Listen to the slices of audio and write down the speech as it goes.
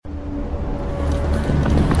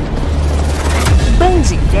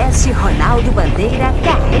Podcast Ronaldo Bandeira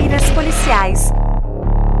Carreiras Policiais.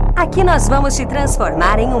 Aqui nós vamos te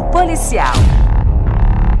transformar em um policial.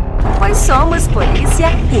 Pois somos polícia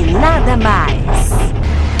e nada mais.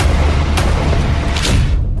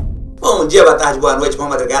 Bom dia, boa tarde, boa noite, boa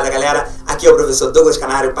madrugada, galera. Aqui é o professor Douglas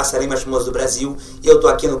Canário, passarinho mais famoso do Brasil. E eu tô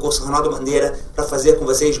aqui no curso Ronaldo Bandeira para fazer com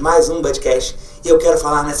vocês mais um podcast. E eu quero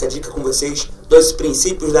falar nessa dica com vocês dos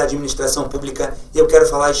princípios da administração pública. E eu quero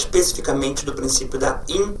falar especificamente do princípio da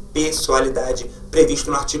impessoalidade, previsto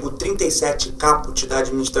no artigo 37 caput da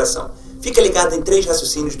administração. Fica ligado em 3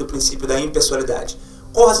 raciocínios do princípio da impessoalidade.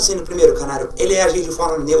 Qual o raciocínio primeiro, Canário? Ele é agir de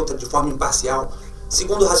forma neutra, de forma imparcial.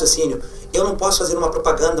 Segundo raciocínio, eu não posso fazer uma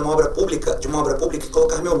propaganda de uma obra pública e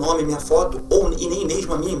colocar meu nome, minha foto e nem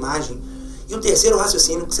mesmo a minha imagem. E o terceiro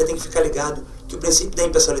raciocínio que você tem que ficar ligado, que o princípio da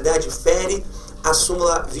impessoalidade fere a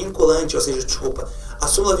súmula vinculante, a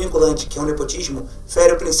súmula vinculante, que é o nepotismo,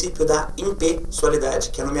 fere o princípio da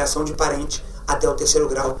impessoalidade, que é a nomeação de parente até o 3º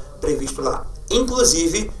grau previsto lá.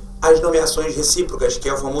 Inclusive, as nomeações recíprocas, que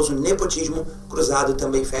é o famoso nepotismo cruzado,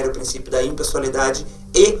 também fere o princípio da impessoalidade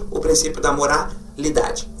e o princípio da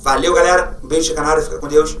moralidade. Valeu, galera. Um beijo de Canário, fica com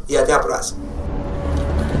Deus e até a próxima.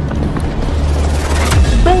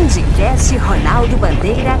 Bandcast Ronaldo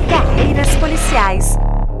Bandeira Carreiras Policiais.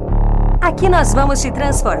 Aqui nós vamos te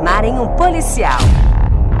transformar em um policial.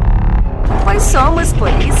 Pois somos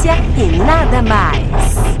polícia e nada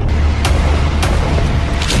mais.